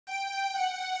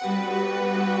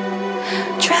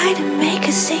try to make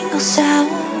a single sound.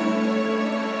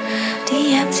 The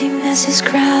emptiness is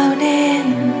crowding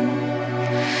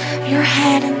your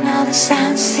head, and all the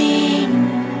sounds seem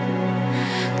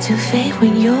to fade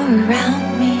when you're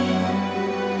around me.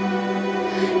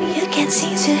 You can't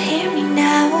seem to hear me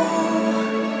now,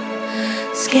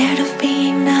 scared of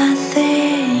being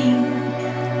nothing,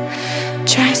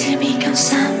 trying to become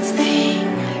something,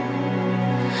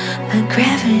 but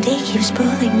gravity keeps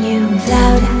pulling you.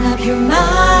 Clouding up your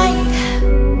mind,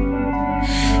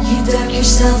 you dug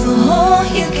yourself a hole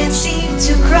you can't seem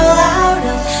to crawl out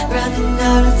of, running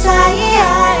out of time.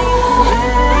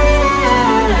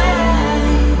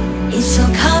 It's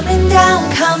all coming down,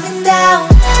 coming down.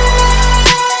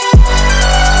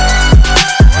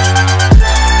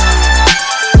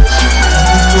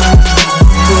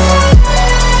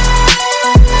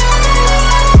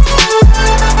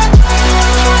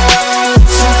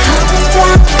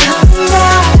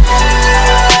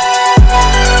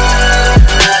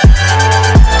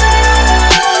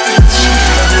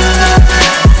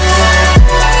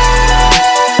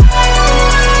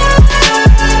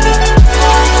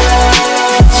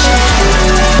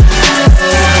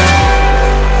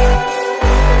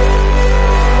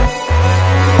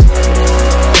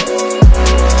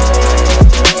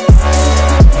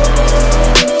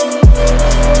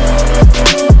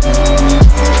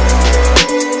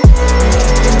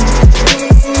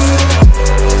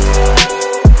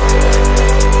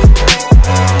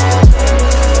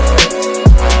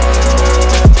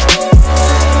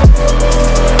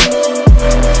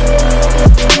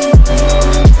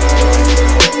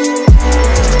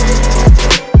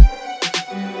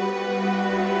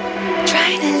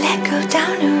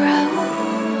 Down the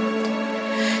road,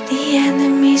 the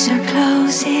enemies are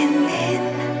closing in.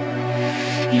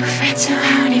 Your friends are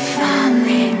already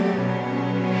falling,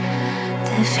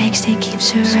 the fakes they keep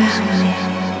surrounding.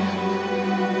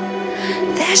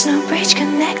 There's no bridge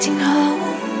connecting home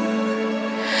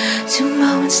to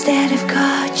moments that have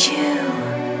caught you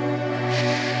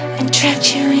and trapped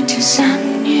you into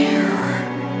some new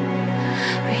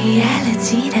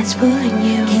reality that's pulling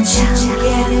you. Can't seem to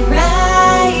get it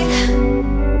right.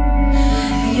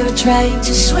 You're trying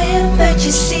to swim, but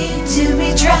you seem to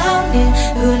be drowning,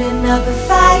 putting up a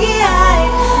fight.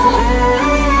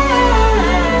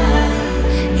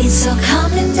 It's so